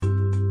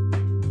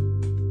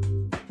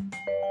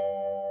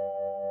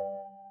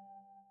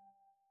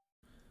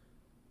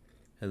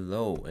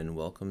Hello, and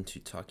welcome to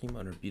Talking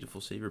About Our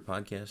Beautiful Savior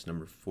podcast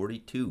number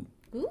 42.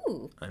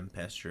 Ooh. I'm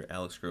Pastor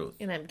Alex Groth.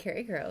 And I'm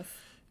Carrie Groth.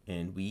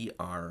 And we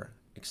are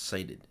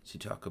excited to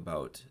talk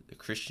about the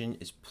Christian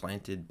is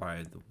planted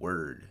by the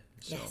Word.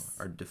 So Yes.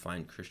 Our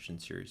Defined Christian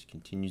series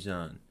continues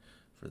on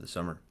for the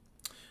summer.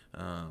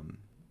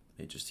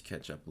 Just to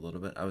catch up a little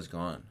bit, I was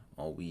gone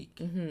all week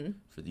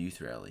for the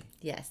youth rally.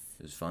 Yes.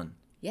 It was fun.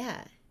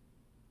 Yeah.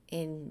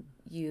 And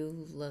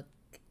you look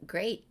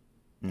great.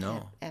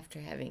 No. After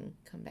having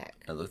come back.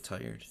 I look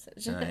tired.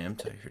 And I am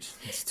tired.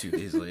 It's 2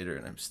 days later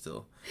and I'm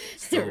still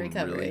really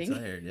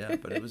tired. Yeah,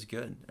 but it was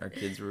good. Our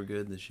kids were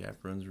good. The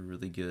chaperones were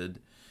really good.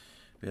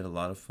 We had a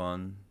lot of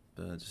fun.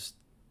 Just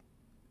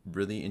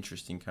really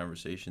interesting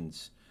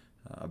conversations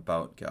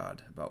about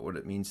God, about what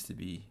it means to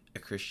be a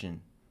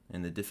Christian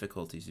and the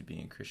difficulties of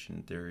being a Christian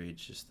at their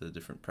age, just the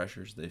different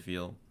pressures they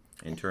feel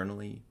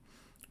internally,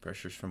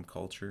 pressures from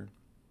culture.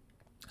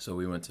 So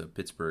we went to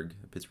Pittsburgh,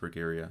 the Pittsburgh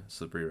area,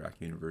 Slippery Rock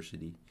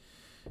University,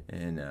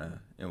 and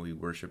we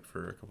worshiped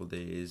for a couple of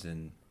days,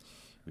 and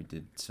we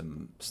did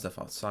some stuff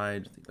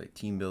outside, like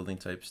team building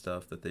type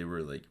stuff that they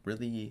were like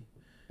really,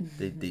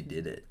 they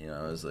did it. You know,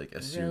 I was like,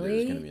 assumed it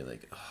was going to be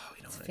like, oh,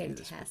 we don't want to do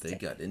this, but they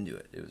got into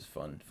it. It was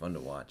fun to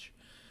watch.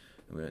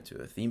 And we went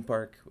to a theme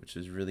park, which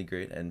was really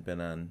great. I hadn't been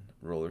on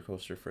a roller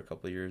coaster for a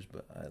couple of years,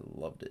 but I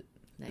loved it.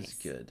 Nice. It was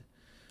good.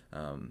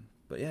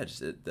 But yeah,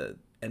 just at the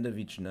end of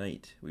each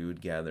night, we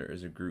would gather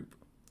as a group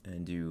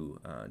and do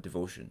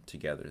devotion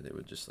together. They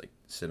would just like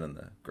sit on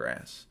the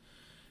grass,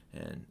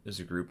 and there's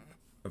a group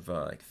of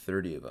like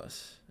 30 of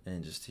us,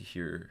 and just to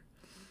hear,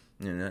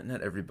 you know,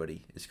 not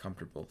everybody is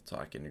comfortable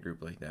talking in a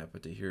group like that,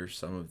 but to hear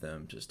some of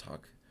them just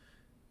talk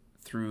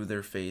through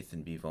their faith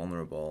and be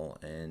vulnerable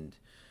and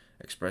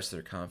express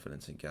their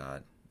confidence in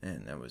God,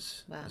 and that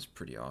was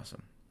pretty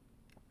awesome.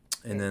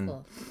 And then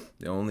cool.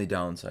 The only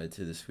downside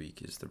to this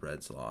week is the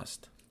Reds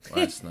lost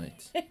last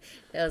night.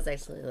 That was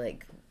actually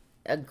like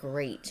a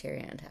great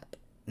cherry on top.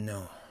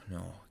 No,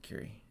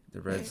 Carrie.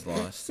 The Reds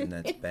lost, and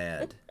that's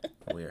bad.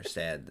 We are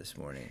sad this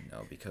morning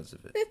now because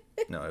of it.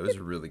 No, it was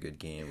a really good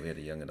game. We had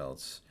a young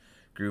adults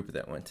group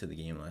that went to the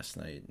game last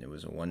night, and it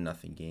was a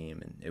 1-0 game,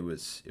 and it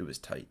was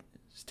tight.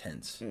 It was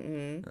tense.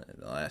 The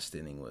last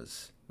inning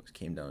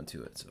came down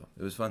to it, so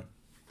it was fun.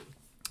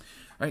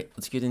 All right,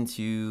 let's get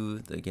into,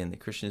 the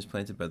Christian is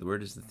planted by the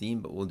Word is the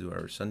theme, but we'll do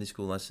our Sunday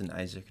school lesson,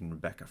 Isaac and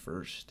Rebekah,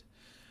 first.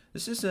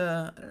 This is,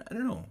 I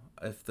don't know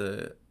if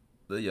the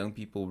young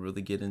people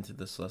really get into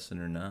this lesson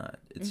or not.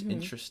 It's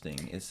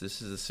interesting. This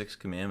is a Sixth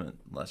Commandment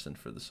lesson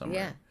for the summer.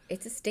 Yeah,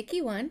 it's a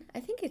sticky one. I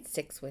think it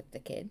sticks with the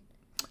kid.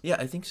 Yeah,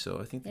 I think so.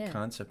 I think the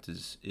concept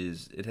is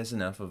it has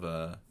enough of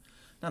a,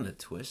 not a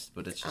twist,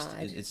 but it's just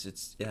odd.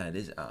 It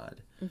is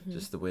odd.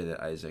 Just the way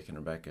that Isaac and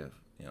Rebekah,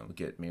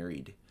 get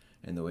married,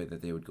 and the way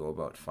that they would go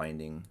about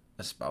finding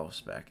a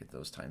spouse back at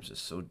those times is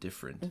so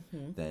different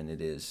than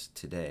it is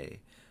today.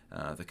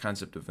 The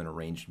concept of an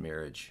arranged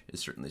marriage is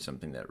certainly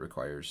something that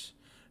requires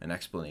an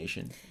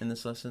explanation in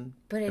this lesson.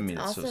 But it's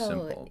also, so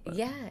simple. But...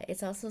 yeah,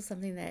 it's also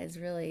something that is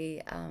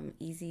really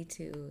easy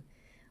to,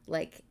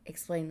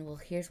 explain, well,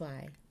 here's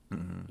why,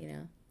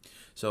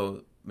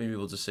 So maybe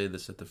we'll just say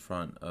this at the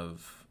front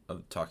of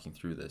talking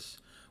through this.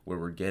 Where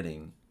we're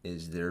getting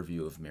is their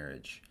view of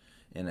marriage.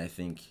 And I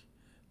think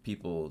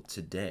people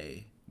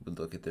today would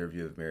look at their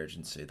view of marriage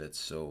and say that's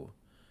so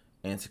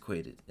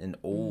antiquated and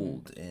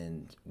old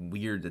and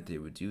weird that they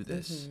would do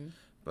this.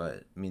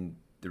 But I mean,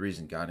 the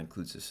reason God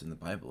includes this in the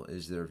Bible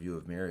is their view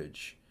of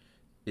marriage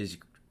is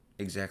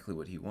exactly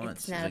what he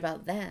wants. It's not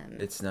about them.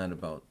 It's not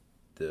about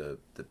the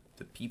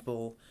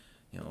people,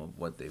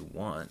 what they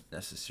want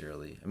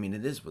necessarily. I mean,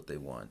 it is what they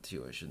want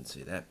too. I shouldn't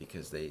say that,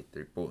 because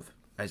they're both,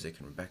 Isaac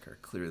and Rebekah, are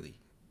clearly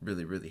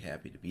really, really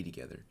happy to be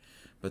together.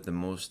 But the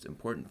most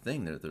important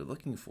thing that they're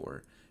looking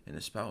for in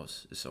a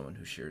spouse is someone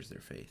who shares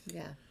their faith.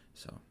 Yeah.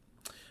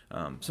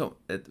 So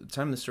at the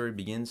time the story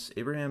begins,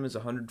 Abraham is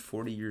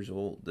 140 years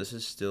old. This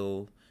is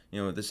still,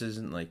 this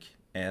isn't like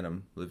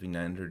Adam living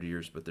 900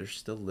 years, but they're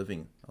still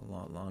living a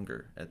lot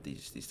longer at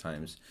these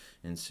times.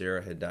 And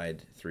Sarah had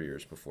died 3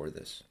 years before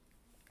this.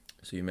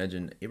 So you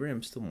imagine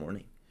Abraham's still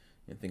mourning,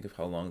 and think of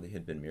how long they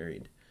had been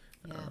married.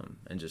 Yeah.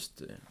 And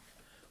just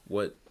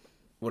what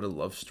a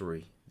love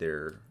story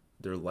their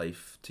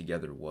life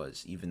together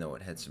was, even though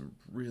it had some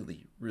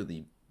really,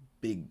 really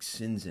big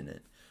sins in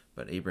it.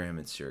 But Abraham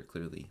and Sarah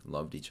clearly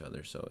loved each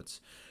other. So it's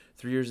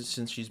 3 years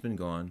since she's been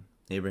gone.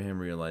 Abraham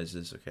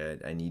realizes, okay,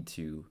 I need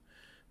to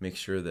make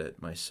sure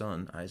that my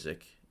son,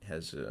 Isaac,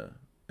 has a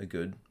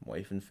good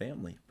wife and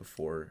family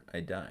before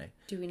I die.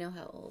 Do we know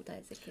how old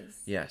Isaac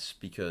is? Yes,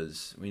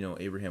 because we know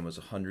Abraham was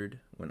 100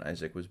 when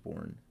Isaac was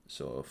born.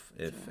 So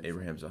if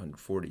Abraham's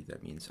 140,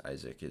 that means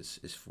Isaac is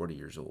 40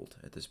 years old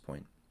at this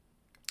point.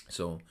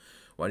 So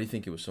why do you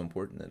think it was so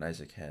important that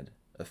Isaac had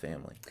a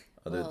family,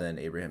 other than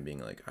Abraham being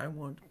like, I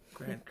want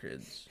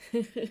grandkids?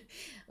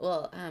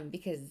 Well,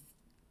 because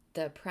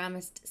the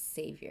promised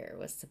Savior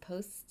was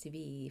supposed to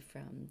be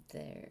from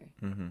their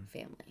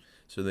family.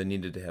 So they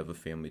needed to have a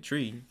family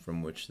tree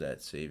from which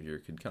that Savior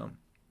could come.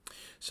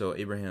 So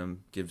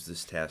Abraham gives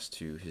this task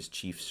to his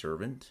chief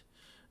servant,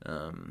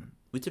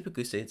 We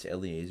typically say it's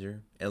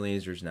Eliezer.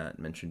 Eliezer's not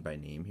mentioned by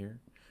name here,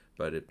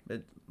 but it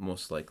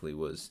most likely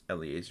was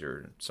Eliezer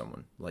or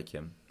someone like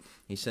him.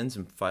 He sends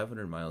him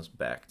 500 miles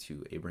back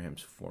to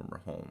Abraham's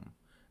former home,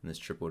 and this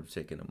trip would have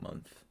taken a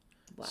month.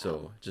 Wow.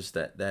 So just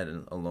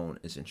that alone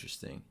is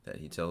interesting, that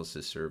he tells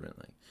his servant,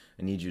 like,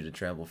 I need you to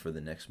travel for the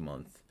next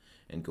month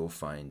and go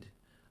find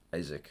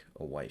Isaac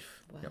a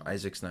wife. Wow.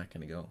 Isaac's not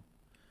going to go.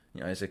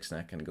 Isaac's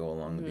not going to go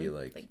along and be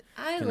like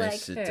can I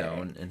sit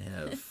down and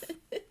have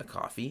a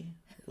coffee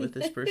with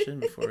this person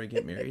before we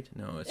get married?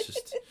 No, it's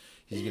just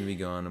he's going to be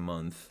gone a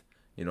month.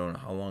 You don't know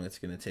how long it's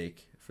going to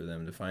take for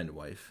them to find a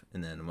wife.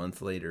 And then a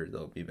month later,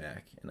 they'll be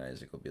back, and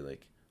Isaac will be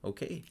like,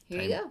 okay,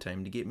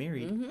 time to get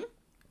married. Mm-hmm.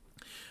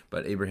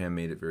 But Abraham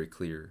made it very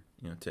clear,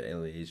 to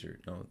Eliezer,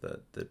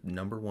 the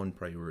number one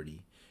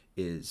priority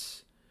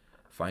is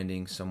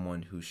finding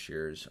someone who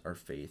shares our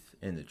faith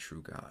in the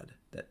true God.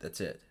 That's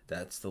it.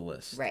 That's the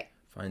list. Right.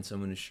 Find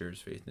someone who shares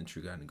faith in the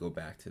true God and go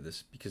back to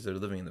this, because they're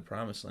living in the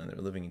promised land.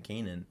 They're living in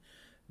Canaan.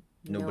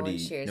 Nobody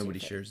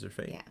shares their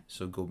faith. Yeah.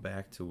 So go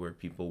back to where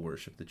people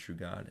worship the true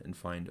God and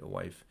find a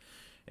wife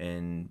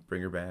and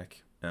bring her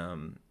back.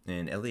 And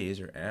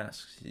Eliezer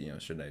asks,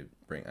 should I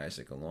bring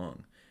Isaac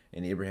along?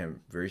 And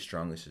Abraham very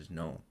strongly says,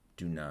 no,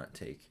 do not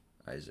take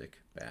Isaac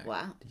back.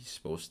 Wow.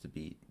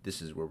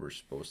 This is where we're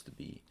supposed to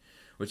be,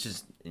 which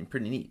is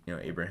pretty neat.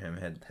 Abraham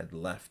had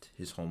left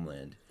his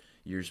homeland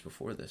years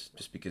before this,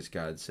 just because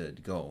God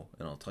said, go,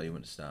 and I'll tell you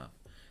when to stop.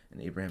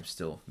 And Abraham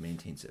still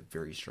maintains a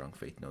very strong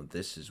faith. No,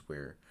 this is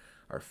where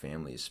our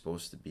family is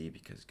supposed to be,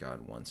 because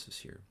God wants us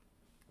here.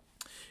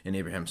 And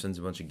Abraham sends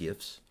a bunch of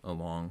gifts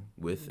along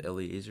with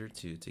Eliezer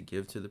to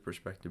give to the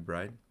prospective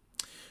bride.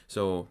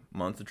 So,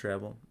 month of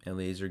travel,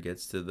 Eliezer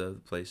gets to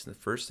the place. And the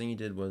first thing he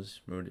did was,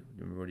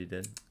 remember what he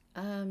did?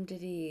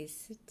 Did he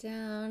sit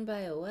down by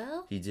a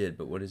well? He did,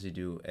 but what does he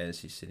do as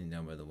he's sitting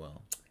down by the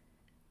well?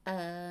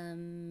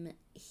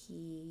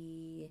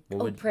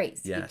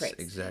 Praise. Yes, he prays.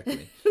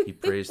 Exactly. He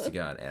prays to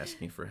God,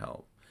 asking for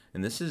help.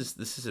 And this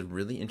is a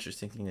really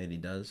interesting thing that he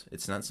does.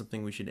 It's not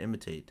something we should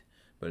imitate,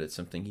 but it's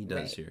something he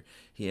does here.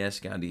 He asks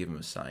God to give him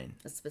a sign,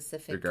 a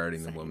specific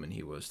regarding sign. The woman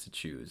he was to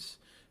choose.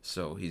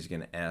 So he's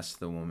going to ask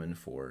the woman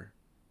for,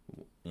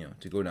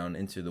 to go down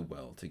into the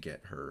well to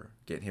get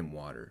him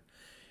water.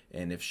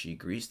 And if she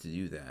agrees to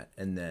do that,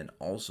 and then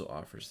also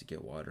offers to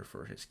get water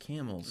for his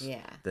camels,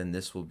 then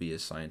this will be a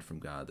sign from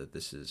God that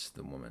this is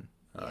the woman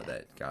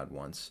that God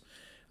wants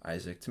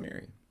Isaac to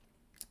marry.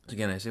 So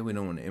again, I say we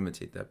don't want to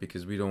imitate that,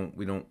 because we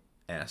don't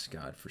ask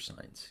God for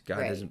signs.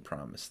 God hasn't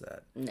promised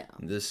that. No.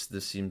 This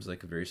seems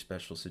like a very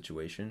special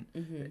situation.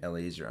 Mm-hmm.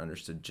 Eliezer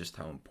understood just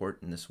how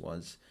important this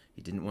was.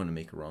 He didn't want to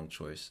make a wrong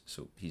choice,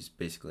 so he's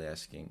basically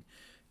asking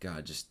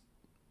God, just,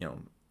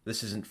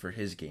 this isn't for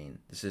his gain.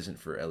 This isn't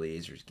for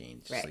Eliezer's gain.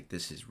 It's just like,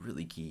 this is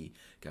really key.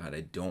 God,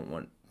 I don't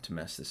want to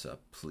mess this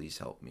up. Please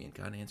help me. And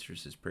God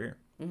answers his prayer.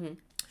 Mm-hmm.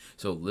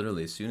 So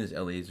literally, as soon as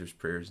Eliezer's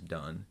prayer is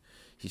done,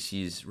 he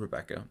sees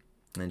Rebekah,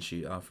 and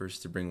she offers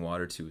to bring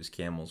water to his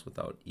camels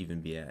without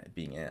even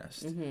being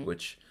asked. Mm-hmm.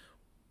 Which,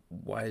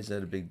 why is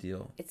that a big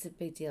deal? It's a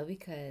big deal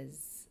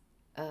because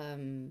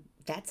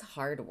that's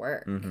hard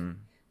work. Mm-hmm.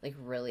 Like,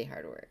 really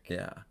hard work.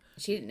 Yeah.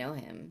 She didn't know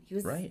him. He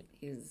was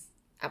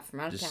out from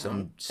out of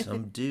town. Just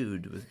some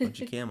dude with a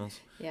bunch of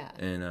camels. Yeah.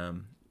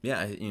 And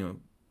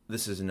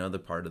this is another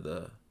part of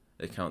the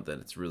account that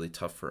it's really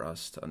tough for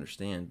us to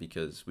understand,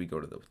 because we go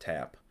to the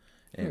tap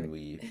and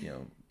we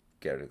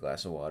get a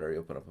glass of water, you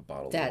open up a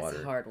bottle of water.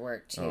 That's hard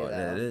work too. Oh,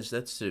 that is.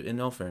 That's, in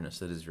all fairness,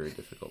 that is very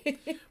difficult.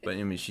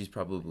 But she's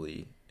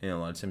probably, a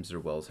lot of times their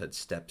wells had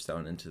steps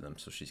down into them,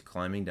 so she's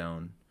climbing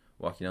down,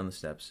 walking down the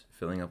steps,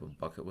 filling up a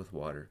bucket with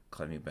water,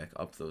 climbing back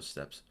up those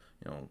steps,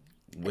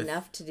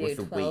 enough to do with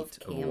the 12 weight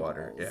camels. Of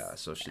water. Yeah,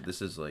 so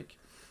this is like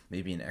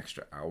maybe an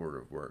extra hour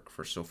of work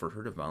for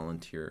her to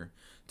volunteer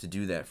to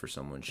do that for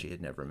someone she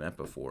had never met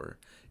before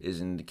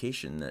is an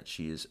indication that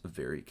she is a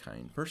very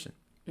kind person.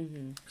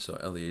 Mm-hmm. So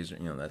Eliezer,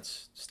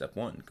 that's step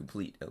one,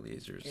 complete.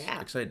 Eliezer's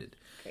excited.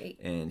 Great.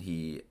 And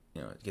he,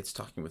 gets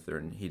talking with her,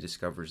 and he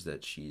discovers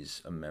that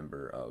she's a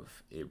member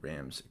of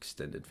Abraham's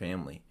extended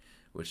family,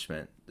 which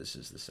meant this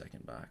is the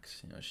second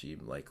box. She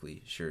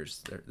likely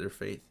shares their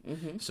faith.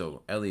 Mm-hmm.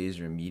 So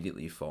Eliezer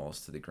immediately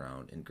falls to the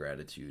ground in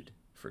gratitude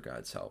for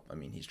God's help.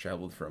 He's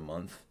traveled for a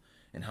month,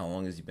 and how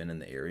long has he been in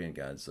the area? And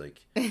God's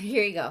like,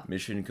 here you go,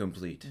 mission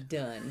complete,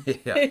 done.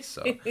 Yeah.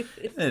 So I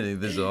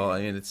think this is all.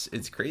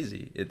 It's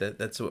crazy.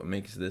 That's what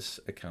makes this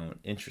account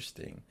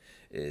interesting,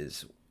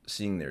 is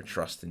seeing their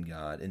trust in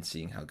God and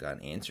seeing how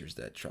God answers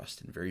that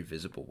trust in very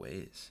visible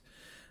ways.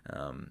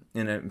 And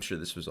I'm sure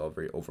this was all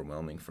very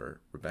overwhelming for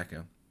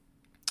Rebekah.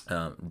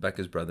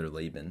 Rebekah's brother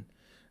Laban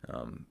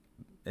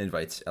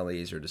invites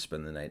Eliezer to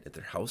spend the night at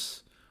their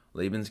house.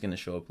 Laban's going to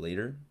show up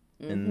later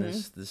in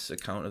this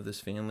account of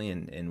this family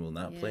and will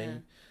not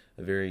play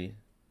a very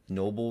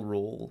noble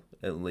role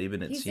at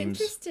Laban. He's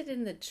interested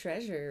in the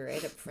treasure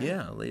right up front.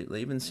 Yeah,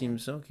 Laban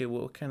seems okay.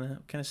 Well, what kind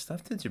of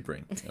stuff did you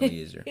bring,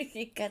 Eliezer?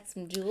 You got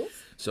some jewels.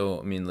 So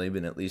I mean,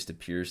 Laban at least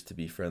appears to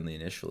be friendly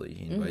initially.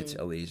 He invites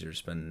Eliezer to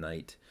spend the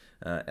night.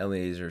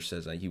 Eliezer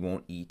says he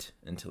won't eat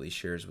until he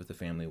shares with the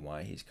family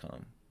why he's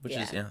come, which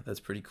is that's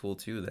pretty cool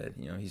too. That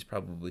he's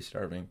probably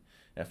starving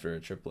after a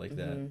trip like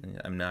that.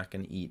 I'm not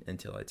going to eat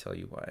until I tell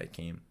you why I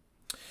came.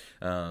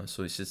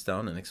 So he sits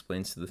down and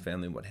explains to the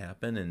family what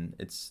happened, and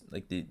it's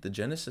like the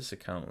Genesis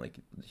account, like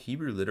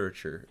Hebrew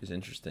literature is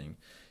interesting.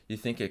 You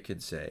think it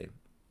could say,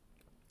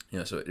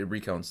 so it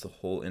recounts the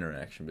whole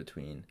interaction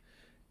between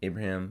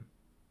Abraham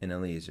and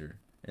Eliezer,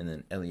 and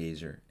then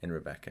Eliezer and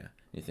Rebekah.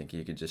 You think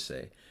you could just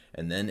say,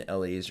 and then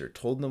Eliezer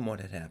told them what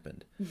had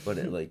happened, but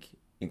it like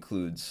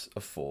includes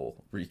a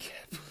full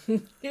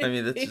recap. I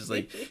mean, that's just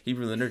like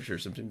Hebrew literature.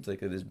 Sometimes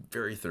like it is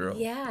very thorough,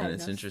 and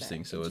it's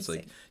interesting. So it's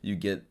like you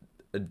get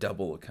a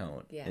double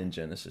account in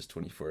Genesis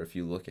 24 if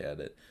you look at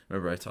it.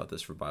 Remember, I taught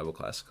this for Bible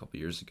class a couple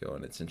years ago,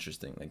 and it's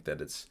interesting like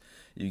that.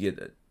 You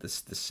get the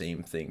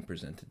same thing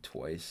presented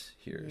twice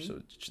here.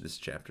 So this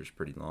chapter is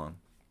pretty long.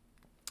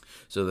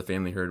 So the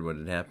family heard what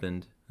had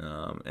happened,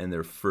 and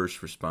their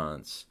first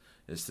response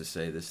is to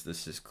say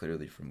this is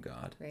clearly from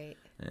God. Right.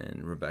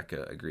 And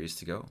Rebekah agrees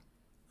to go.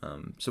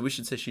 So we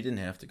should say she didn't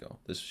have to go.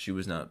 She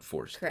was not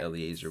forced. Correct.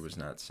 Eliezer was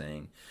not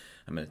saying,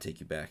 I'm going to take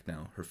you back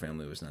now. Her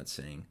family was not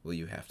saying, well,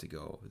 you have to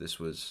go. This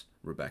was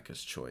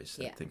Rebekah's choice.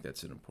 I think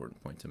that's an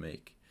important point to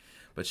make.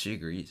 But she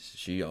agrees.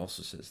 She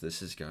also says,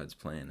 this is God's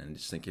plan. And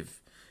just think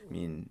if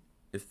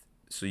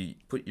you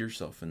put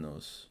yourself in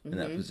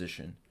that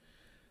position,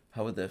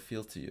 how would that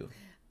feel to you?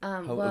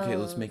 Okay,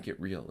 let's make it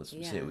real. Let's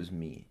say it was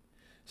me.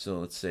 So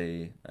let's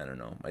say, I don't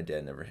know, my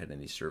dad never had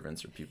any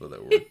servants or people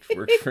that worked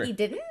for him. He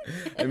didn't?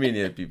 I mean, he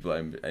had people,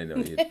 I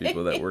know he had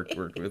people that worked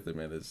with him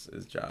at his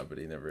job, but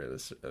he never had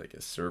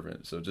a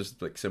servant. So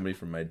just like somebody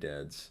from my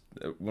dad's,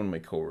 one of my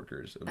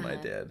coworkers of my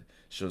dad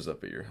shows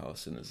up at your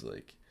house and is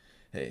like,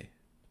 hey,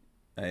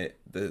 I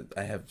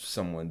have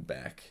someone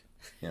back,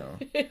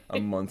 a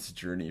month's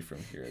journey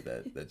from here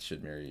that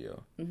should marry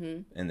you.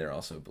 And they're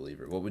also a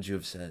believer. What would you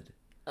have said?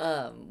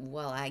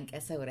 Well, I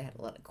guess I would have had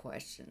a lot of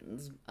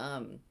questions.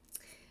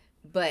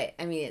 But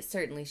I mean, it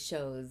certainly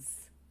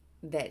shows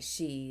that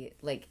she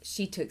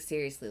took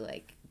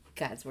seriously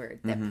God's word.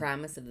 That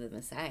promise of the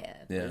Messiah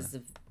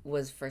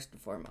was first and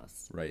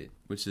foremost. Right,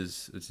 which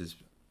is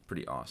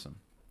pretty awesome.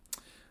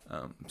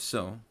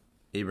 So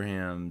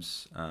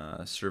Abraham's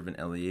servant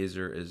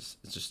Eliezer is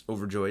just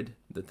overjoyed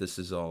that this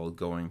is all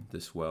going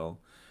this well.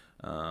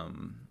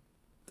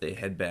 They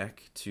head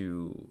back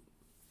to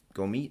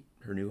go meet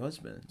her new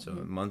husband. So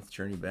a month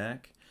journey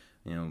back.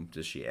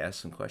 Does she ask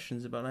some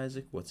questions about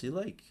Isaac? What's he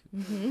like?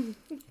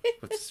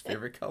 What's his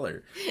favorite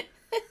color?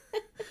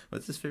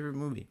 What's his favorite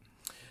movie?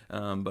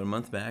 But a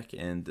month back,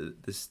 and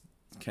this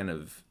kind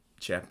of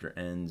chapter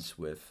ends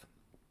with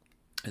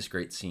this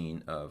great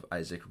scene of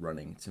Isaac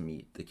running to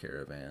meet the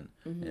caravan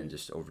and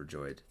just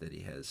overjoyed that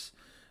he has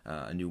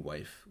a new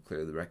wife.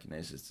 Clearly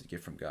recognizes it's a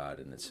gift from God,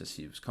 and it says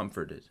he was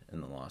comforted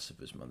in the loss of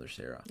his mother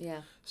Sarah.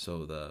 Yeah.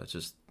 So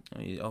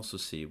you also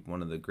see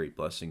one of the great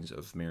blessings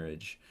of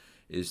marriage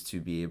is to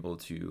be able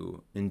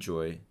to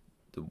enjoy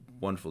the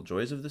wonderful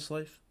joys of this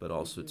life, but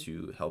also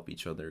to help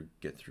each other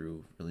get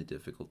through really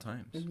difficult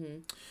times.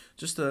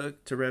 Just to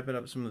wrap it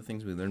up, some of the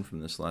things we learned from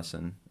this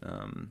lesson,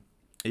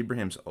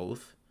 Abraham's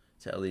oath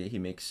to Eliezer, he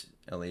makes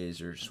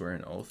Eliezer swear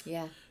an oath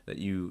that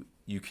you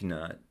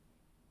cannot,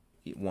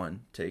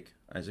 one, take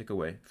Isaac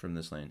away from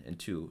this land, and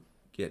two,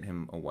 get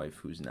him a wife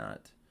who's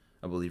not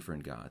a believer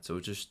in God. So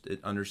it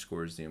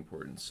underscores the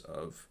importance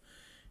of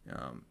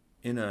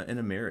in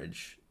a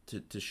marriage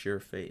to share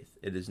faith.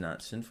 It is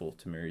not sinful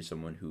to marry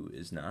someone who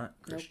is not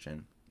Christian.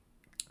 Nope.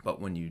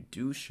 But when you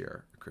do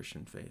share a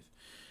Christian faith,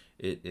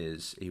 it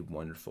is a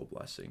wonderful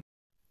blessing.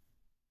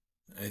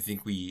 I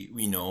think we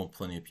know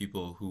plenty of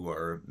people who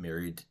are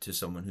married to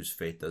someone whose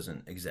faith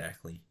doesn't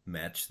exactly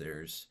match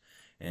theirs.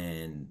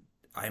 And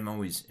I'm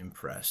always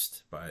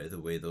impressed by the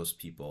way those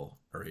people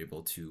are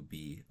able to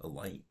be a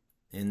light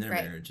in their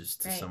marriages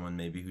to someone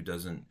maybe who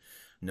doesn't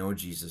know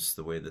Jesus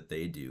the way that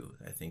they do.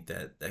 I think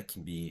that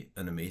can be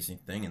an amazing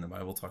thing, and the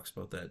Bible talks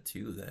about that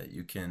too, that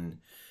you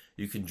can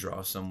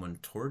draw someone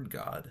toward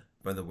God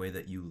by the way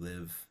that you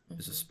live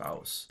as a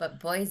spouse. But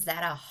boy, is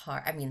that a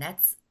hard, I mean,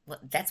 that's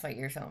why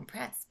you're so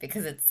impressed,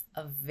 because it's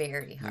a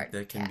very hard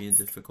that can task. Be a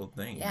difficult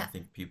thing. Yeah. I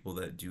think people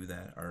that do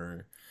that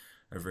are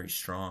very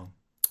strong.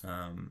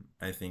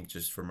 I think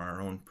just from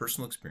our own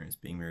personal experience,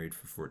 being married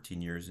for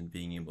 14 years and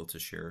being able to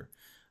share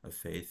a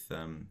faith,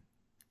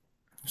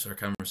 so our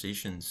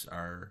conversations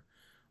are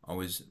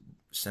always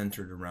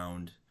centered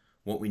around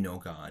what we know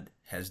God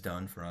has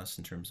done for us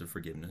in terms of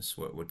forgiveness,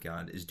 what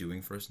God is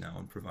doing for us now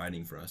and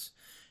providing for us,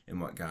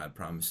 and what God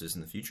promises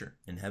in the future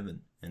in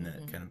heaven. And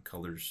that kind of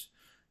colors,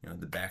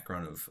 the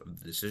background of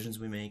the decisions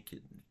we make.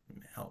 It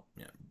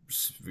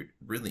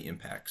really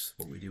impacts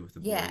what we do with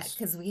the boys. Yeah,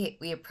 because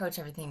we approach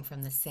everything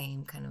from the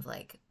same kind of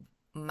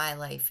my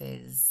life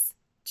is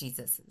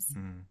Jesus's.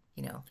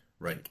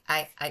 Right.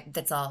 I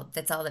that's all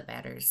that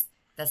matters.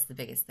 That's the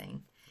biggest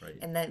thing. Right.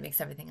 And that makes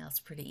everything else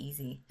pretty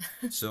easy.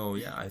 So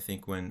yeah, I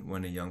think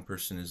when a young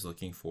person is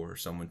looking for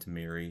someone to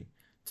marry,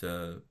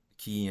 to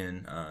key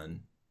in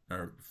on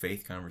our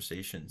faith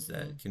conversations,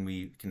 that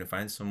can I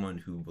find someone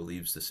who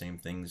believes the same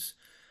things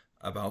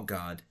about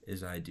God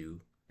as I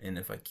do? And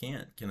if I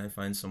can't, can I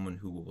find someone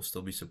who will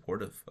still be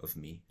supportive of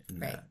me in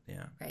that?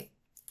 Yeah. Right.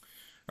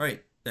 All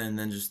right. And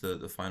then just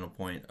the final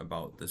point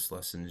about this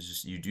lesson is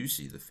just you do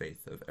see the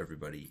faith of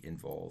everybody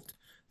involved.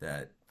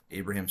 That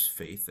Abraham's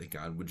faith that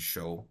God would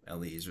show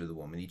Eliezer the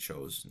woman he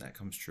chose, and that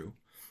comes true.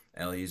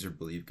 Eliezer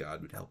believed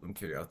God would help him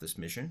carry out this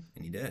mission,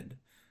 and he did.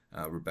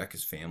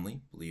 Rebekah's family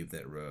believed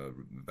that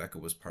Rebekah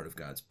was part of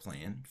God's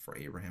plan for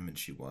Abraham, and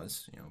she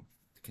was,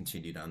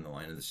 continued on the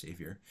line of the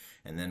Savior.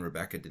 And then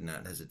Rebekah did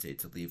not hesitate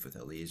to leave with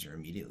Eliezer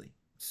immediately.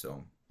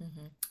 So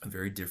a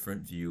very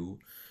different view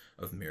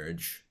of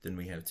marriage than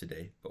we have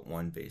today, but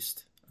one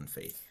based on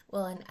faith.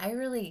 Well, and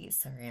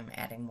I'm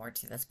adding more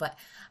to this, but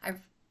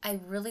I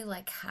really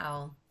like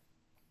how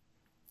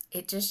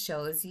it just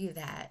shows you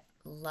that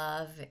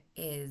love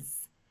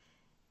is,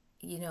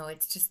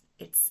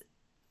 it's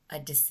a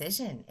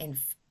decision and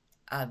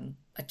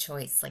a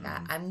choice. Like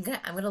I'm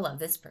gonna love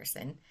this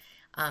person.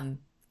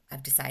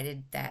 I've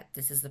decided that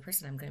this is the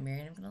person I'm gonna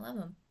marry, and I'm gonna love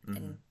him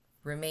and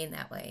remain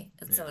that way.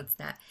 And so it's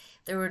not.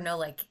 There were no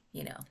like.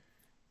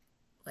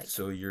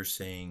 So you're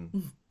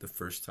saying the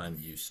first time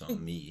you saw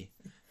me,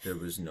 there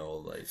was no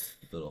like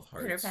little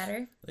hearts,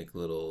 pitter-patter? Like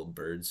little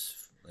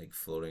birds like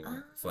flying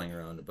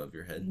around above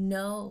your head?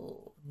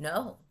 No.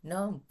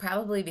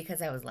 Probably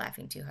because I was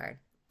laughing too hard.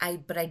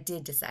 But I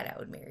did decide I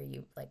would marry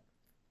you, like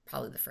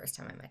probably the first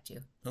time I met you.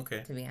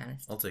 Okay. To be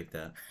honest. I'll take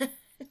that.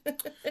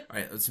 All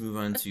right, let's move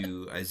on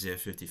to Isaiah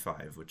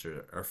 55, which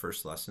is our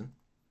first lesson.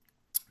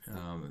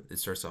 It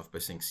starts off by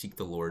saying, "Seek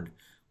the Lord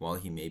while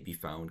he may be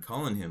found,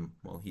 call on him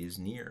while he is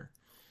near."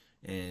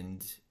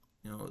 And,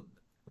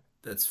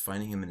 that's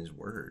finding him in his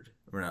word.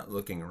 We're not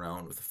looking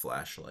around with a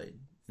flashlight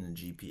and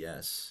a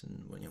GPS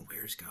and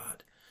where's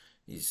God?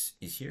 He's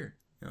here.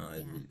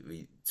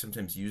 We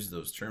sometimes use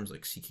those terms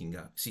like seeking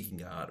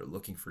God or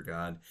looking for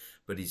God,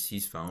 but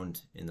he's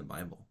found in the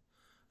Bible.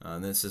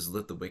 And then it says,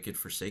 "Let the wicked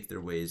forsake their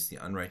ways, the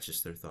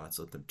unrighteous their thoughts.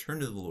 Let them turn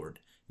to the Lord,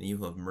 and you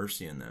will have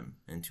mercy on them,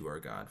 and to our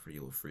God, for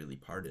you will freely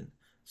pardon."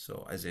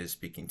 So Isaiah is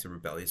speaking to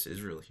rebellious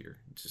Israel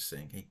here, just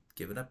saying, hey,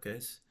 give it up,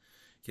 guys.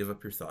 Give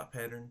up your thought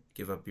pattern.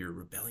 Give up your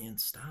rebellion.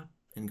 Stop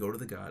and go to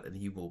the God, and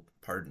he will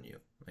pardon you.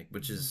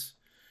 Which is,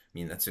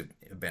 that's a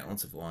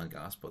balance of law and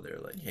gospel there.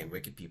 Hey,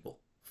 wicked people,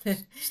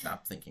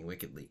 stop thinking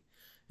wickedly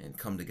and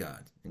come to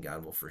God, and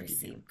God will forgive you.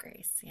 Receive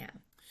grace, yeah.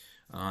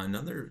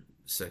 Another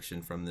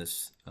section from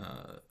this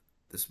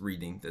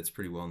reading that's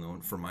pretty well known: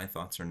 "For my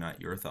thoughts are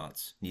not your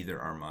thoughts, neither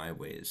are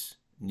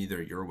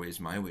your ways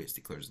my ways,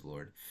 declares the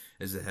Lord.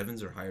 As the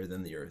heavens are higher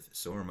than the earth,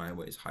 so are my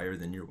ways higher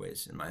than your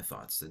ways, and my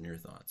thoughts than your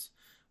thoughts."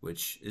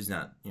 Which is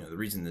not, the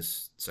reason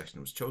this section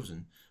was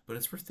chosen, but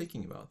it's worth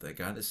thinking about. That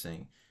God is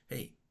saying,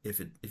 hey, if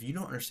you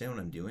don't understand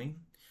what I'm doing,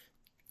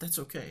 that's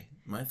okay.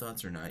 My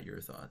thoughts are not your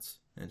thoughts,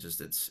 and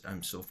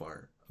I'm so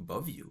far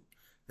above you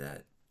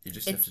that you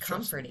just have to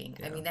trust me. It's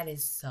comforting. That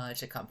is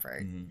such a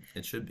comfort.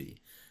 It should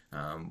be.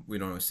 We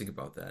don't always think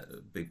about that.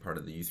 A big part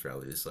of the youth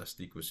rally this last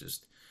week was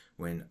just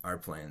when our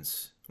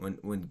plans,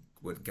 when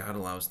what God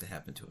allows to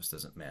happen to us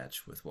doesn't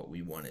match with what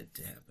we wanted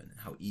to happen,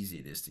 how easy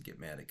it is to get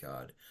mad at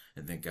God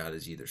and think God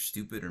is either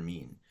stupid or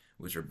mean,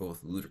 which are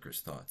both ludicrous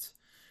thoughts.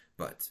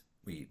 But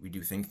we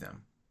do think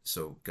them.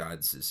 So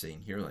God's is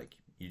saying here,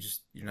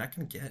 you're not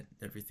going to get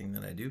everything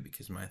that I do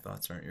because my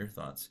thoughts aren't your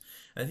thoughts.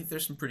 I think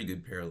there's some pretty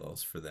good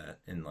parallels for that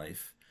in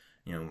life.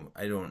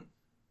 I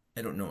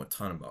don't know a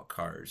ton about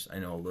cars. I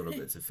know a little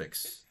bit to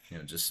fix,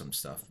 just some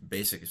stuff.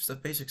 Basic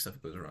stuff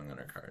goes wrong on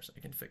our cars.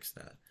 I can fix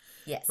that.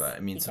 Yes. But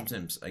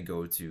sometimes I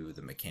go to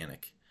the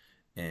mechanic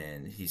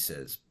and he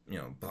says,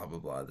 blah, blah,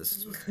 blah, this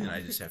is what, and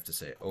I just have to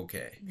say,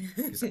 okay,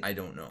 because I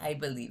don't know. I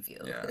believe you.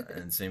 Yeah.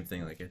 And same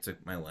thing, I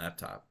took my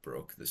laptop,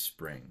 broke the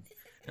spring,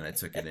 and I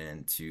took it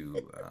into,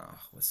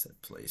 what's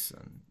that place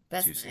on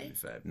Best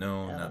 275? Buy?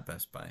 No, not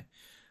Best Buy.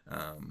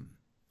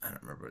 I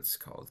don't remember what it's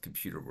called.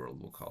 Computer World,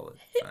 we'll call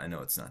it. I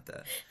know it's not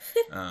that.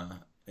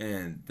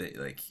 And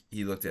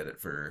he looked at it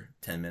for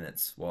 10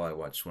 minutes while I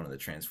watched one of the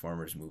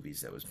Transformers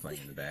movies that was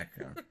playing in the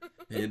background.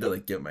 He had to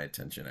get my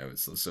attention. I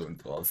was so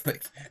enthralled,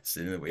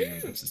 sitting in the waiting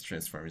room with this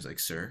Transformers. He's like,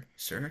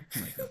 sir?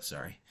 I'm like, oh,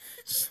 sorry.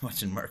 Just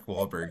watching Mark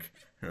Wahlberg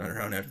run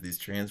around after these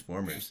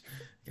Transformers.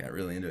 Got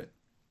really into it.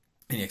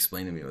 And he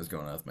explained to me what was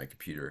going on with my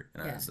computer,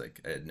 and I was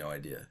like, I had no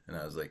idea. And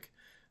I was like,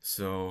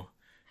 so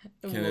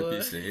can it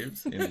be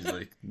saved? And he's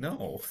like,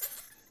 no.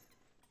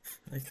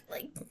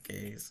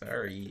 Okay,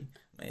 sorry.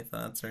 My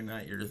thoughts are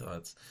not your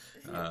thoughts.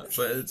 But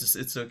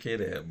it's okay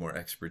to have more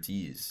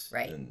expertise.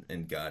 Right.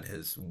 And God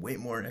has way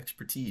more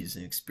expertise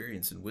and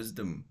experience and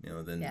wisdom,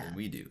 than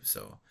we do.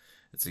 So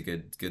It's a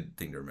good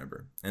thing to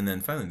remember. And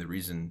then finally, the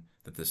reason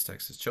that this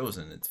text is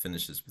chosen, it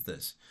finishes with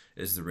this,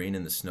 is the rain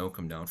and the snow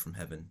come down from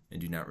heaven and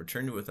do not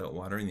return to it without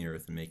watering the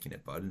earth and making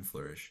it bud and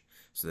flourish,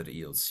 so that it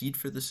yields seed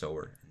for the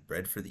sower and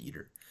bread for the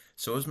eater.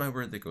 So is my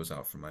word that goes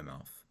out from my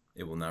mouth.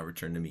 It will not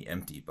return to me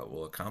empty, but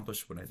will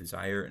accomplish what I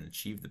desire and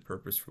achieve the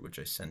purpose for which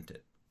I sent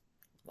it.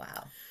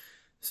 Wow.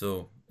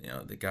 So,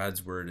 the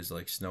God's word is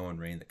like snow and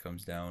rain that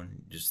comes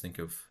down. Just think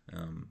of,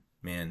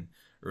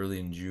 early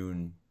in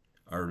June,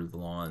 our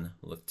lawn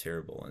looked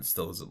terrible and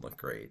still doesn't look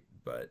great,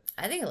 but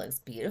I think it looks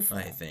beautiful.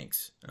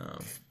 Thanks.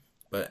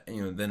 But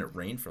then it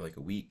rained for like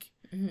a week,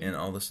 and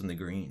all of a sudden the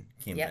green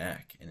came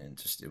back, and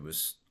it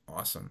was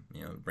awesome.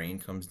 Rain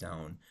comes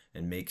down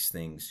and makes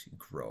things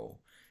grow,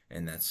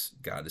 and that's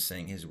God is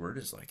saying His word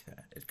is like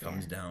that. It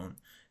comes down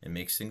and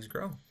makes things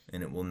grow,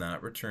 and it will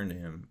not return to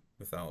Him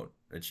without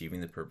achieving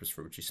the purpose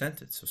for which He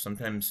sent it. So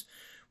sometimes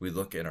we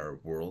look at our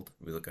world,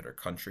 we look at our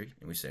country,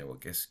 and we say, well,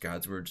 I guess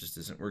God's word just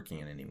isn't working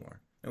in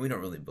anymore. And we don't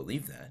really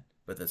believe that,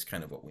 but that's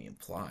kind of what we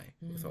imply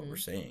with what we're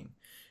saying.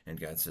 And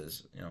God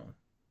says,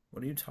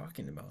 what are you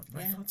talking about?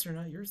 My thoughts are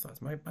not your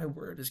thoughts. My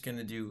word is going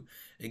to do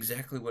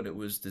exactly what it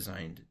was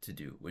designed to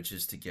do, which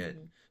is to get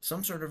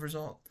some sort of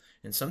result.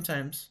 And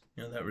sometimes,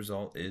 that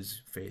result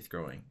is faith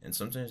growing. And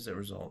sometimes that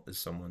result is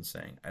someone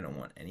saying, I don't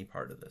want any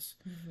part of this.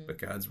 But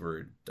God's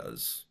word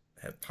does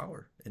have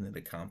power, and it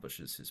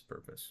accomplishes His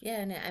purpose.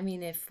 Yeah, and I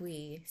mean, if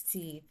we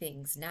see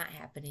things not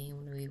happening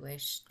when we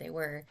wish they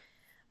were,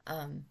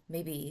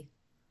 maybe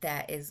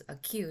that is a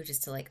cue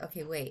just to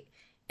okay, wait,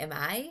 am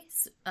I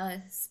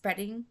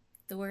spreading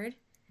the word?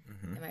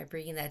 Am I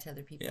bringing that to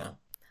other people?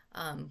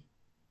 Yeah.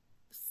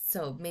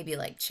 So maybe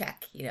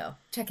check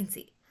and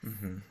see.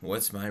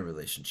 What's my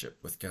relationship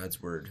with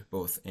God's word,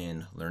 both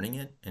in learning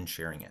it and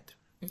sharing it?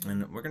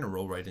 And we're going to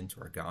roll right into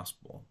our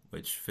gospel,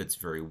 which fits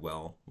very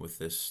well with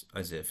this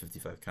Isaiah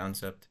 55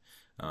 concept.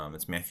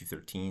 It's Matthew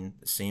 13.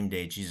 The same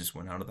day Jesus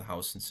went out of the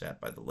house and sat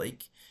by the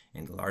lake,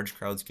 and large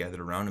crowds gathered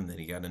around him that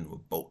he got into a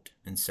boat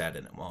and sat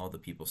in it while all the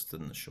people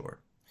stood on the shore.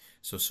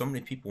 So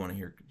many people want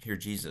to hear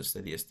Jesus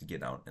that he has to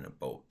get out in a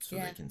boat so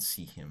they can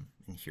see him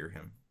and hear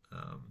him.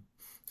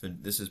 So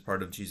this is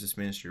part of Jesus'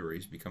 ministry where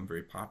he's become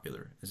very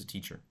popular as a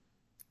teacher.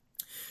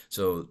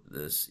 So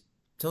this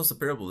tells the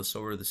parable, the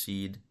sower of the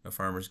seed, a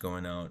farmer's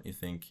going out. You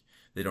think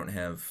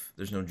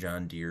there's no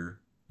John Deere,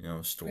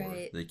 store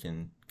they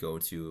can go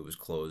to. It was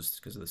closed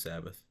because of the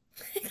Sabbath.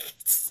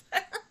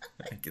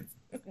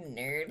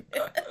 Nerd.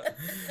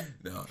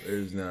 No,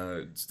 there's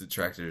no. The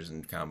tractors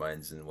and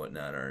combines and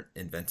whatnot aren't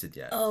invented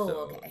yet. Oh, so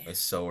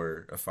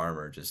okay. A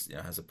farmer just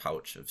has a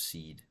pouch of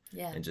seed,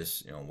 Yeah. and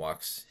just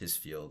walks his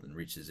field and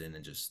reaches in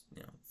and just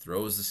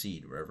throws the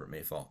seed wherever it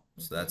may fall.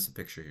 So that's the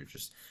picture here,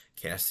 just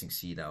casting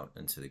seed out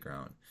into the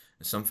ground.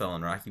 And some fell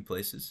in rocky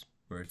places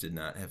where it did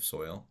not have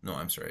soil. No,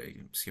 I'm sorry,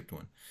 I skipped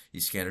one. He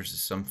scatters,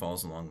 some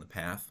falls along the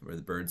path where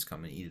the birds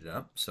come and eat it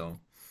up. So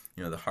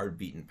the hard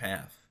beaten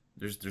path,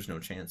 there's no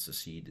chance the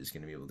seed is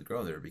going to be able to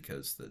grow there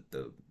because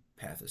the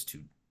path is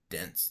too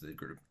dense, the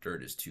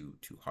dirt is too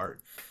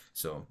hard.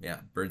 So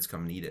birds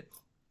come and eat it,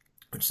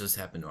 which just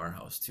happened to our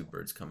house. 2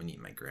 birds come and eat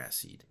my grass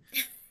seed.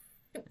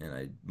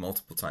 And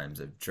multiple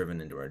times I've driven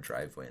into our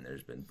driveway and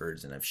there's been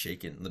birds, and I've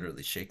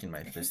literally shaken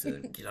my fist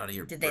at them. Get out of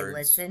here, Did birds. they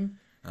listen?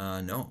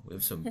 No, we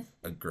have some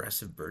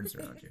aggressive birds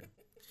around here.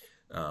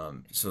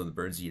 So the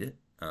birds eat it.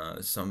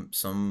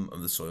 Some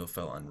of the soil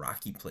fell on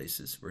rocky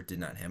places where it did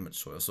not have much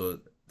soil. So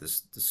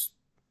this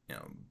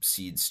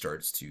seed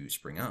starts to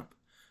spring up,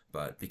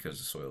 but because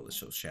the soil is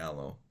so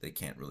shallow, they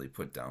can't really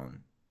put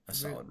down a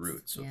solid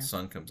root. So the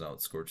sun comes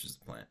out, scorches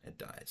the plant, it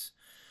dies.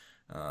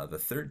 The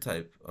third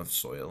type of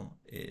soil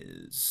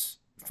is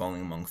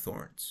falling among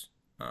thorns.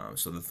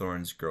 So the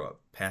thorns grow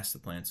up past the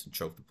plants and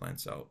choke the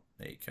plants out.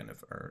 They kind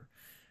of are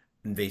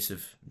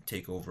invasive,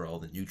 take over all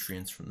the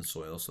nutrients from the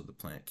soil so the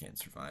plant can't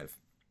survive.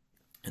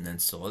 And then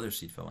still other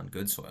seed fell on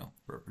good soil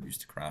where it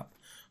produced a crop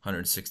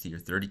 160 or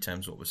 30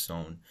 times what was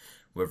sown.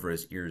 Whoever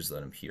has ears,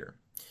 let him hear.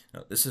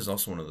 Now, this is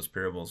also one of those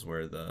parables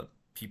where the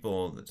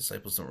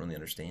disciples don't really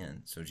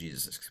understand. So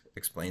Jesus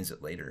explains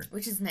it later.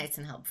 Which is nice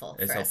and helpful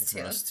for us too. It's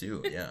helpful for us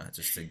too, yeah,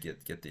 just to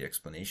get the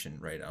explanation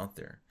right out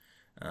there.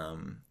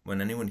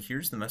 When anyone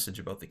hears the message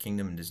about the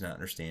kingdom and does not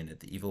understand it,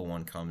 the evil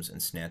one comes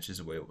and snatches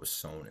away what was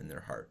sown in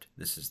their heart.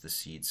 This is the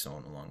seed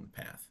sown along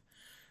the path.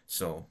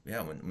 So,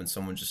 when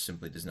someone just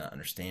simply does not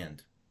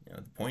understand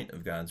the point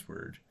of God's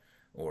word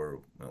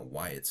or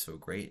why it's so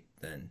great,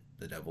 then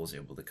the devil is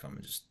able to come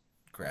and just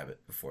grab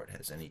it before it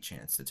has any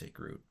chance to take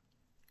root.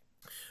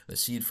 The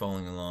seed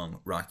falling along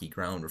rocky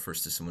ground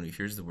refers to someone who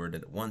hears the word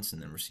at once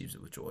and then receives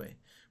it with joy,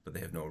 but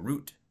they have no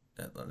root.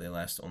 They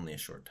last only a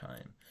short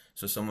time.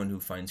 So someone who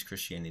finds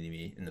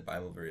Christianity in the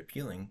Bible very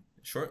appealing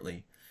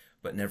shortly,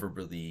 but never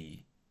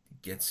really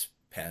gets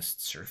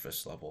past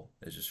surface level,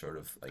 is just sort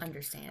of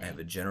understanding. I have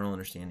a general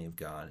understanding of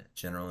God,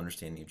 general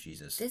understanding of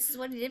Jesus. This is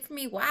what he did for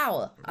me.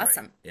 Wow.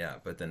 Awesome. Right. Yeah,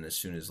 but then as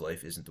soon as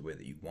life isn't the way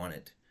that you want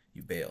it,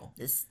 you bail.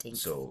 This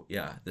stinks. So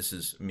this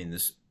is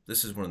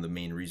one of the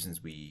main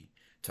reasons we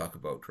talk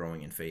about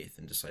growing in faith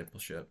and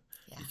discipleship,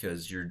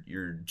 because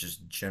your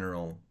just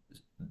general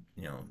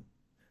you know,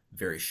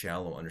 very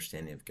shallow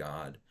understanding of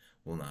God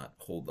will not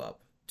hold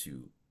up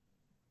to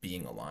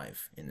being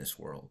alive in this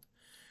world.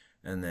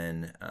 And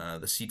then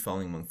the seed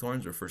falling among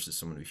thorns refers to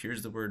someone who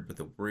hears the word, but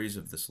the worries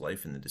of this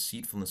life and the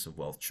deceitfulness of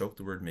wealth choke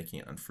the word, making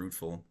it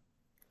unfruitful.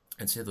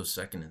 I'd say those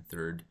second and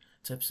third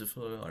types of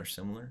soil are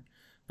similar,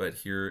 but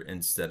here,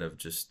 instead of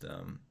just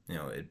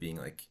it being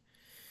like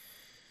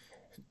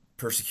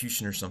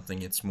persecution or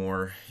something, it's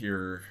more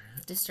your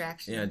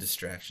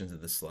distractions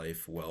of this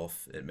life,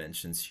 wealth. It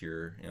mentions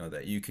here,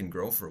 that you can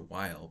grow for a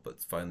while,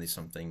 but finally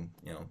something,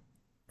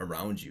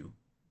 around you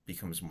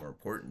becomes more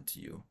important to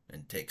you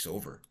and takes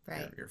over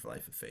your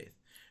life of faith.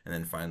 And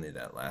then finally,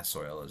 that last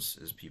soil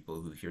is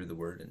people who hear the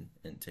word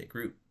and take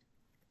root.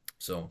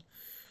 So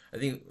I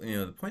think,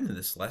 the point of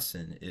this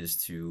lesson is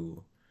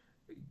to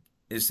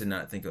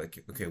not think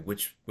like, okay,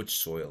 which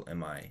soil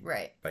am I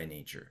by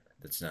nature?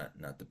 That's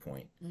not the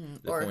point. Mm-hmm.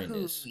 The point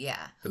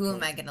who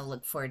am I going to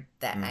look for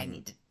that I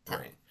need to tell?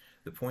 Right.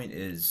 The point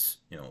is,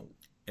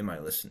 am I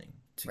listening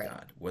to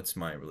God? What's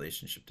my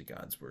relationship to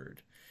God's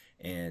word?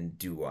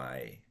 And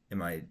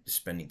am I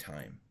spending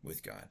time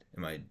with God?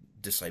 Am I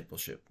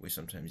discipleship? We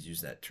sometimes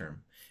use that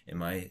term.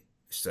 Am I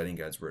studying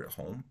God's word at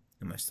home?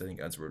 Am I studying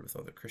God's word with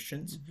other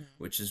Christians? Mm-hmm.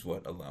 Which is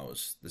what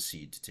allows the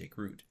seed to take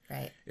root.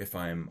 Right. If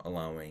I'm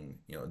allowing,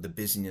 the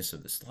busyness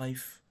of this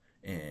life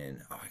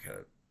and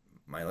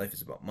my life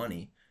is about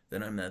money,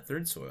 then I'm that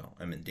third soil.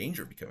 I'm in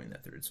danger of becoming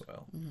that third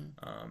soil.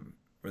 Mm-hmm.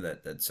 Or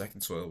that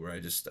second soil where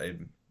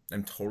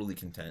I'm totally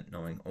content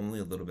knowing only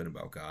a little bit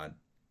about God.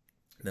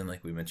 Then,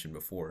 like we mentioned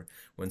before,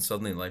 when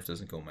suddenly life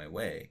doesn't go my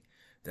way,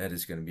 that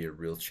is going to be a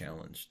real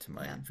challenge to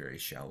my very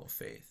shallow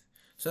faith.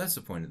 So that's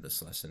the point of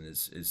this lesson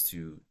is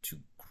to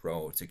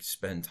grow, to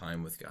spend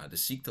time with God, to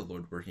seek the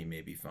Lord where he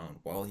may be found,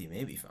 while he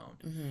may be found.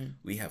 Mm-hmm.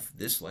 We have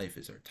this life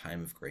is our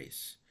time of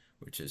grace,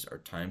 which is our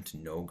time to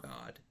know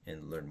God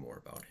and learn more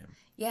about him.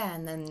 Yeah,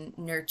 and then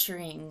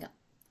nurturing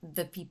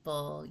the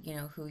people,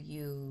 who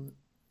you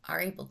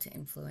are able to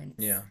influence.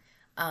 Yeah.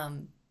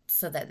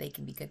 So that they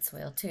can be good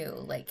soil too.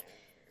 Like,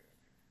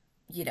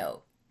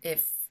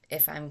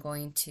 if I'm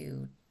going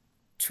to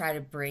try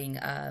to bring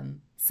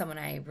someone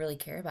I really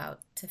care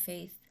about to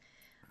faith,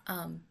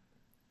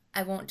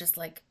 I won't just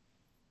like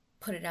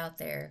put it out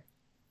there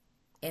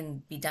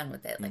and be done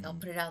with it. Like, mm-hmm. I'll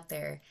put it out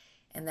there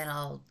and then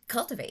I'll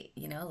cultivate,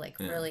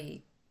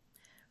 really,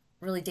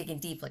 really digging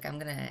deep. Like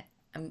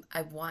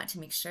I want to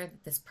make sure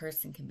that this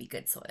person can be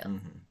good soil.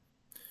 Mm-hmm.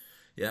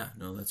 Yeah,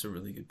 no, that's a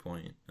really good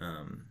point.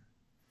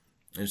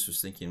 I just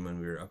was thinking when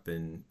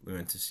we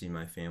went to see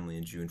my family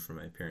in June for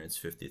my parents'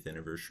 50th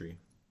anniversary,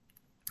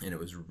 and it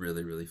was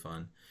really, really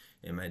fun.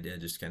 And my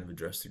dad just kind of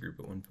addressed the group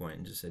at one point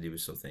and just said he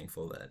was so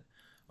thankful that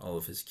all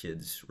of his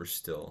kids were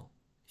still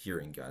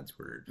hearing God's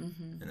word.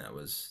 Mm-hmm. And that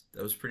was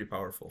pretty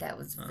powerful. That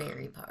was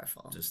very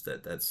powerful. Just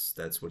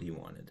that's what he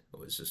wanted. It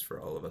was just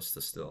for all of us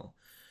to still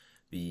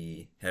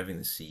be having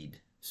the seed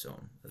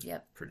sown. That's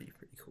pretty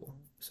cool.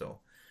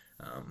 So,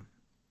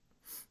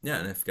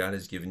 and if God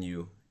has given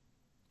you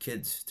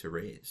kids to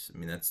raise,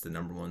 that's the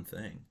number one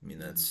thing.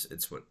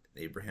 It's what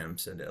Abraham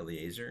said to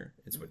Eliezer.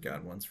 It's what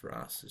God wants for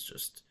us, is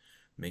just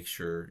make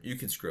sure you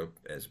can screw up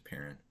as a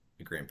parent,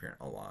 a grandparent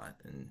a lot,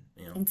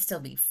 and still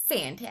be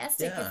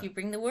fantastic if you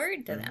bring the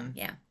word to them.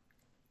 Yeah.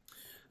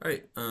 All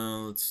right,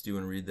 let's do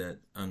and read that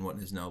on what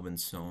has now been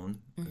sown,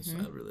 because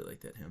I really like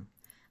that hymn.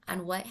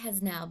 On what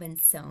has now been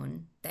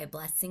sown, thy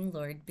blessing,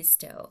 Lord,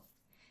 bestow.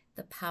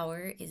 The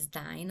power is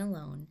thine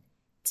alone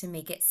to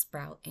make it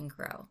sprout and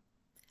grow.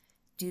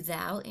 Do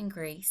thou in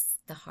grace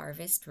the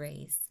harvest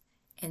raise,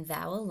 and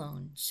thou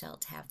alone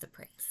shalt have the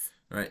praise.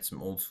 All right,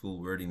 some old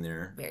school wording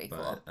there. Very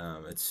cool.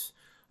 It's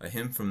a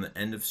hymn from the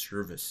end of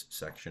service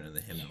section of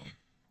the hymnal.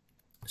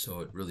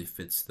 So it really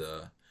fits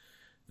the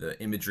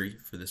imagery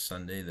for this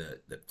Sunday,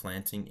 the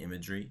planting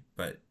imagery.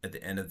 But at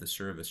the end of the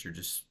service, you're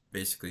just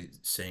basically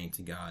saying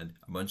to God,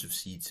 a bunch of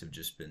seeds have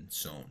just been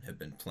sown, have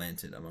been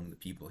planted among the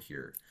people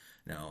here.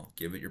 Now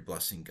give it your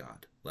blessing,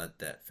 God. Let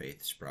that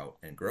faith sprout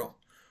and grow.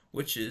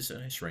 Which is a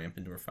nice ramp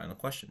into our final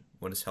question.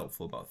 What is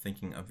helpful about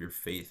thinking of your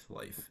faith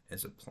life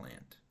as a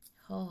plant?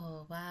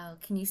 Oh, wow.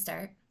 Can you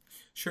start?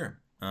 Sure.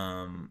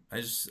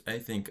 I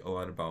think a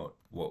lot about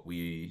what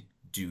we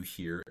do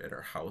here at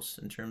our house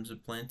in terms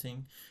of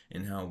planting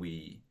and how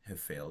we have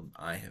failed.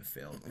 I have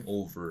failed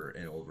over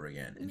and over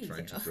again in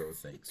trying to grow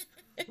things.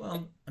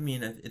 Well,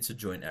 it's a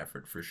joint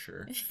effort for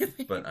sure,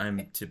 but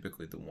I'm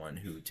typically the one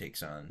who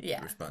takes on the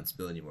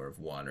responsibility more of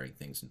watering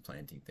things and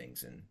planting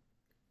things. And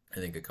I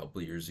think a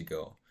couple of years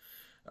ago,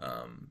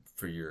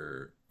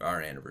 for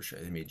our anniversary,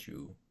 I made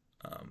you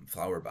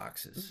flower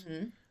boxes,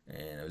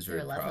 and I was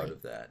very proud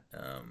of that.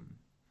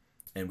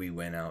 And we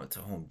went out to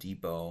Home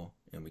Depot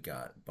and we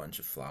got a bunch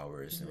of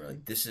flowers, and we're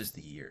like, "This is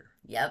the year."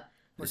 Yep,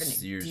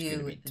 this year's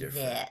gonna be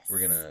different.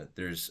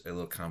 There's a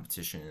little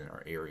competition in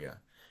our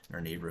area, in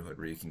our neighborhood,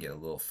 where you can get a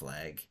little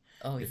flag.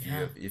 Oh, if I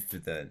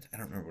don't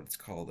remember what it's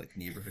called, like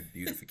neighborhood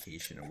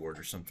beautification award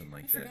or something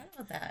like that. I forgot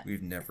about that.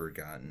 We've never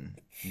gotten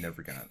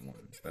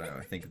one. But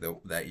I think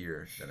that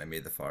year that I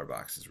made the flower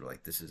boxes, we're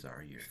like, this is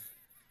our year.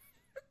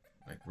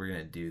 Like, we're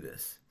gonna do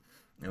this.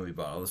 And we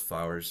bought all those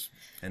flowers,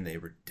 and they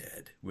were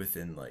dead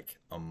within like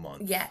a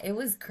month. Yeah, it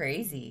was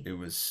crazy. It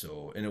was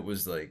so, and it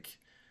was like,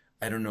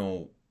 I don't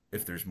know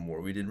if there's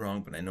more we did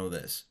wrong, but I know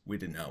this: we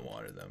did not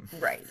water them.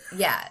 Right.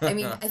 Yeah. I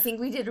mean, I think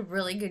we did a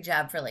really good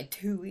job for like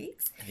 2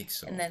 weeks. I think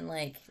so. And then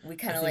like we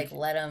kind of like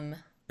let them.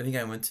 I think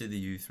I went to the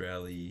youth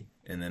rally,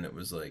 and then it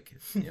was like,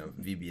 you know,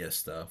 VBS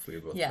stuff. We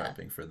were both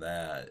prepping for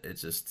that. It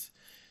just,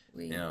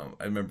 you know,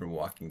 I remember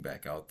walking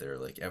back out there,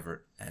 like,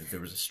 and there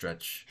was a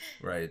stretch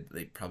where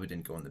they probably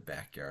didn't go in the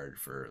backyard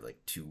for like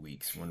 2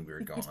 weeks when we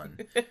were gone.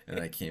 And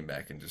I came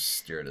back and just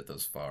stared at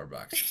those flower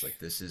boxes like,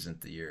 this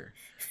isn't the year.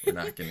 We're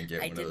not going to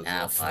get one of those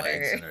little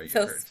flags in our yard.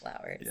 Those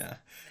flowers. Yeah.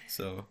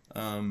 So,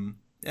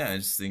 yeah, I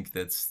just think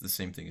that's the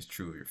same thing is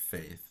true of your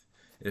faith.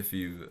 If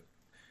you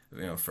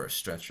know, for a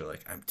stretch, you're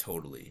like, I'm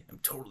totally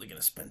going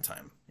to spend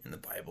time in the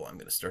Bible. I'm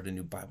going to start a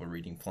new Bible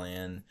reading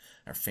plan.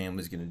 Our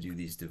family's going to do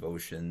these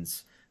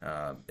devotions.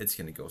 It's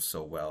going to go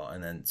so well.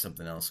 And then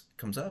something else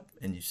comes up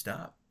and you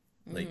stop.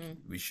 Like,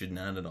 we should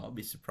not at all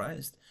be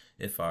surprised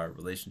if our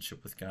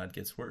relationship with God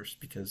gets worse,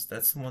 because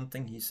that's the one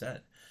thing he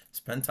said.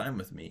 Spend time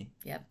with me.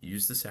 Yep.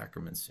 Use the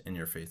sacraments and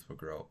your faith will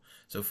grow.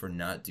 So if we're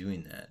not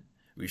doing that,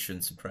 we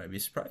shouldn't be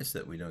surprised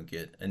that we don't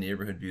get a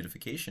neighborhood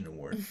beautification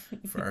award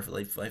for our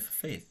life of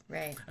faith.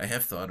 Right. I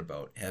have thought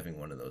about having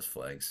one of those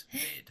flags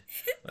made,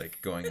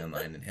 like going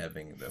online and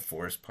having the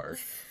Forest Park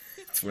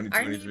 2023.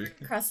 Our neighbor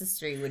across the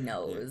street would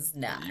know it was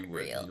not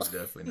real. He would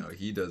definitely know.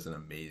 He does an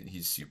amazing.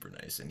 He's super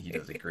nice, and he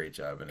does a great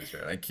job in his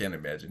yard. I can't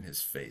imagine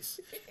his face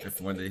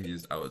if one day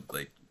he's out,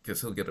 like,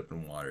 because he'll get up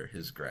and water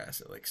his grass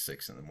at like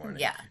 6 in the morning.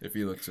 Yeah. If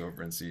he looks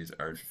over and sees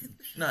our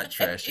not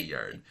trashy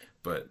yard,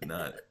 but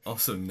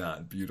also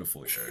not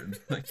beautiful yard.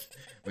 Like,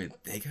 wait,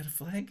 they got a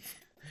flag?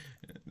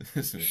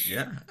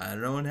 Yeah, I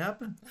don't know what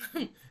happened.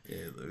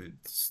 David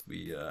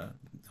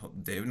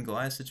and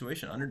Goliath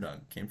situation,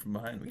 underdog, came from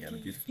behind. We got a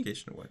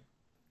beautification award.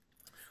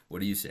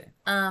 What do you say?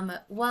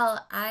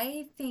 Well,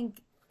 I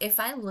think if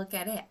I look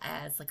at it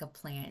as like a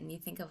plant, and you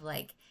think of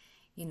like,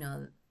 you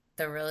know,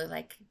 the really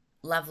like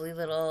lovely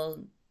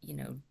little, you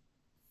know,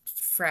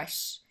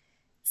 fresh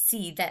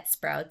seed that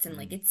sprouts and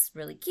like it's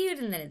really cute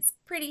and then it's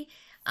pretty.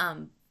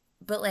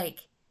 But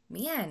like,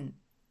 man,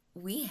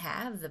 we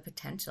have the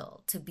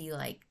potential to be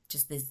like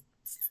just this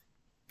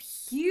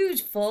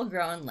huge full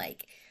grown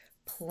like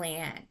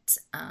plant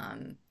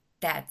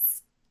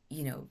that's,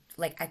 you know,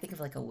 like I think of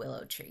like a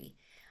willow tree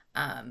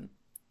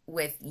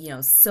with, you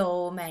know,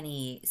 so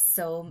many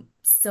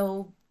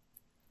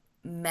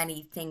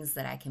things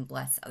that I can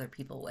bless other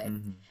people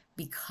with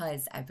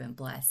because I've been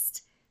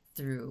blessed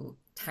through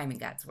time in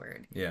God's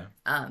word. Yeah.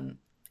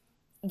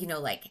 You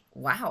know, like,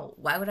 wow,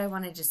 why would I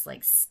want to just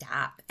like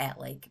stop at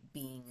like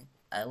being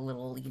a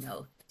little, you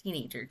know,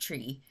 teenager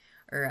tree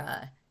or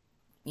a,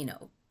 you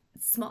know,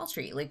 small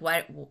tree? Like,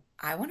 why?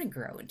 I want to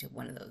grow into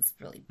one of those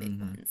really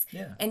big ones.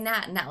 Yeah. And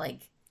not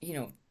like, you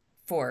know,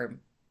 for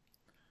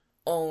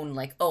own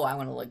like, oh, I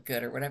want to look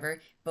good or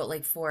whatever, but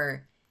like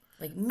for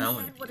like,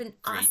 man, what an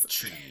awesome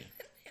tree.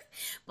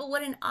 But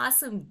what an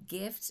awesome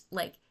gift,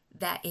 like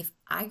that if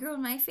I grow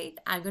in my faith,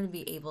 I'm going to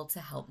be able to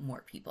help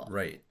more people.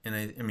 Right. And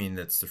I mean,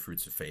 that's the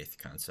fruits of faith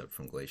concept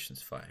from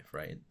Galatians 5,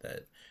 right?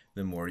 That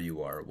the more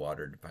you are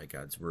watered by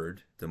God's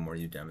word, the more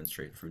you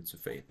demonstrate fruits of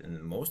faith.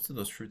 And most of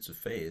those fruits of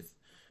faith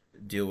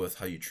deal with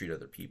how you treat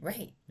other people.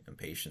 Right. And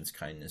patience,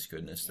 kindness,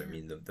 goodness. Yeah. I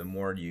mean, the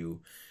more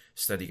you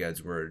study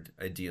God's word,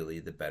 ideally,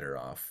 the better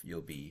off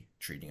you'll be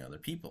treating other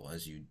people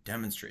as you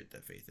demonstrate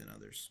that faith in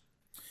others.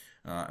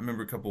 I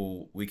remember a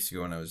couple weeks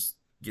ago when I was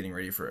getting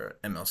ready for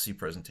an MLC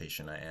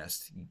presentation, I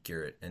asked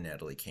Garrett and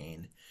Natalie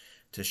Kane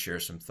to share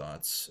some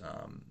thoughts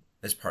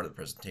as part of the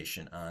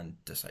presentation on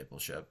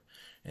discipleship.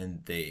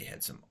 And they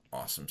had some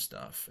awesome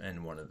stuff.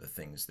 And one of the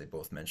things they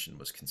both mentioned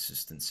was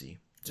consistency.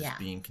 Just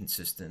being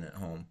consistent at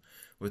home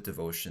with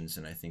devotions.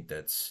 And I think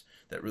that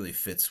really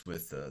fits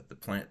with the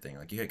plant thing.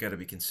 Like, you got to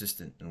be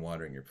consistent in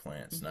watering your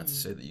plants. Not to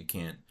say that you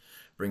can't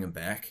bring them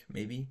back,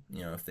 maybe,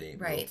 you know, if they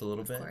wilt a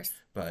little bit. Course.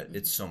 But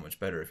it's so much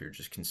better if you're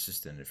just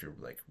consistent, if you're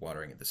like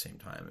watering at the same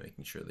time and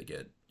making sure they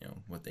get, you know,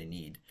 what they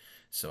need.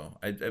 So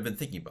I've been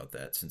thinking about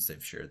that since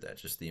they've shared that,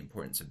 just the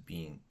importance of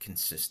being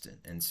consistent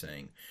and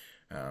saying,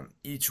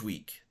 each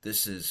week,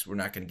 we're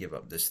not going to give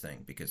up this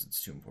thing because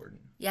it's too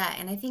important. Yeah,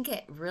 and I think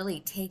it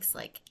really takes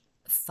like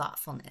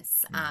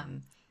thoughtfulness.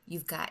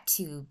 You've got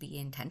to be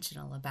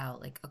intentional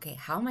about like, okay,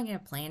 how am I going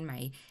to plan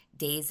my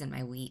days and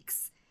my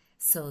weeks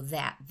so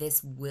that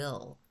this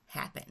will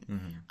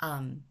happen?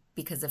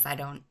 Because if I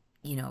don't,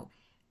 you know,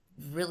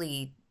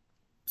 really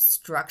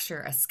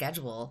structure a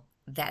schedule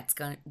that's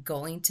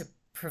going to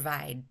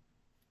provide,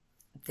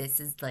 this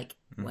is like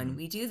when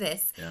we do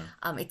this,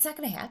 it's not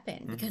going to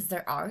happen because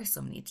there are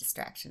so many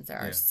distractions. There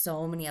are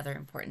so many other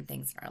important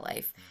things in our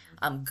life,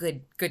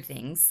 good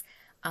things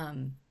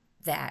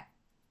that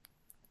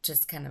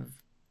just kind of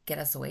get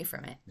us away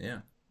from it. Yeah.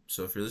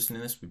 So if you're listening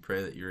to this, we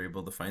pray that you're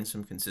able to find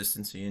some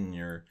consistency in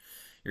your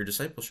your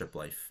discipleship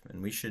life,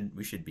 and we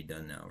should be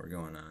done now. We're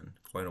going on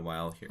quite a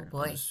while here. Oh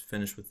boy. I'll just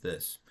finish with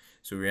this.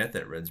 So we were at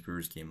that Reds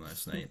Brewers game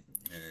last night,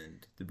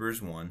 and the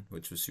Brewers won,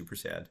 which was super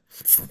sad.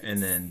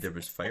 And then there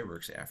was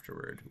fireworks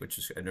afterward, which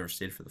is, I never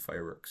stayed for the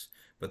fireworks,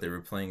 but they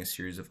were playing a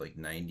series of like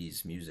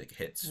 90s music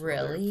hits.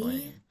 Really? While they were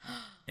playing.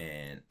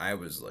 And I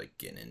was like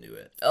getting into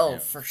it. Oh,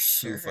 for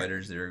sure. Foo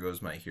Fighters, There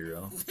Goes My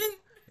Hero.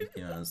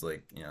 I was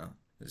like,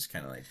 just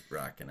kind of like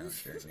rocking out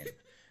there.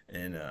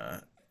 And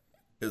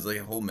it was like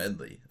a whole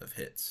medley of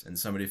hits. And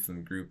somebody from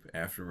the group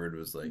afterward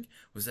was like,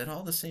 was that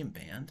all the same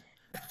band?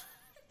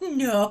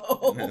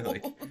 No. And it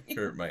like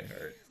hurt my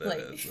heart. That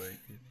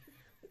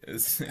it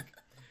was like,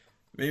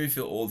 made me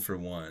feel old for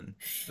one.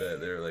 That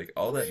they're like,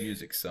 all that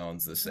music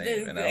sounds the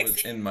same. And I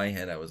was in my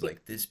head, I was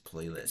like, this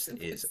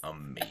playlist is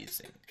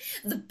amazing.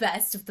 The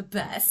best of the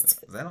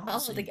best. Is that all the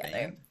same together?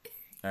 band?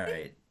 All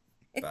right.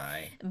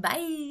 Bye.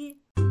 Bye.